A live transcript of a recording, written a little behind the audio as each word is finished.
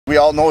We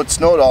all know it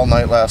snowed all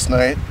night last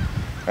night,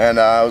 and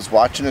I was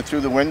watching it through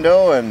the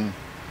window and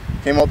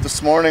came out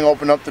this morning,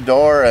 opened up the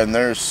door, and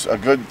there's a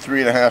good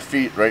 3.5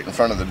 feet right in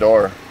front of the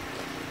door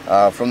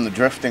from the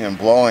drifting and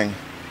blowing.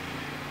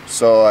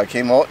 So I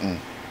came out and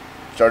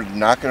started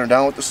knocking her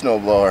down with the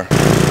snowblower.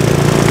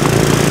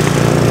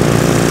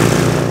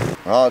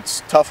 Well,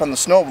 it's tough on the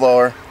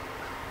snowblower,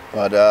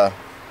 but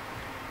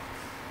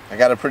I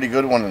got a pretty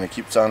good one and it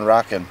keeps on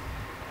rocking.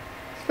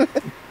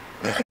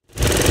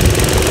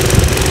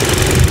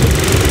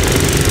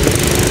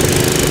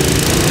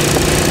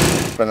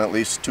 It's been at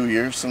least 2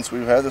 years since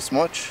we've had this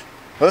much.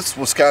 That's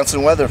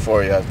Wisconsin weather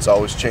for you. It's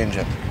always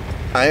changing.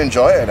 I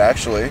enjoy it,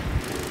 actually.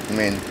 I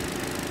mean,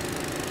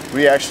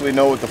 we actually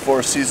know what the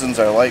 4 seasons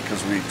are like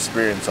because we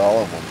experience all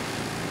of them.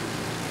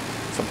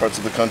 Some parts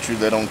of the country,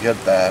 they don't get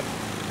that.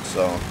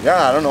 So,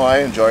 yeah, I don't know. I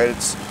enjoy it.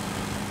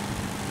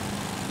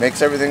 It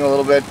makes everything a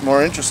little bit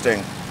more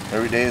interesting.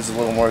 Every day is a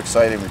little more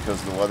exciting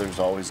because the weather's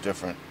always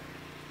different.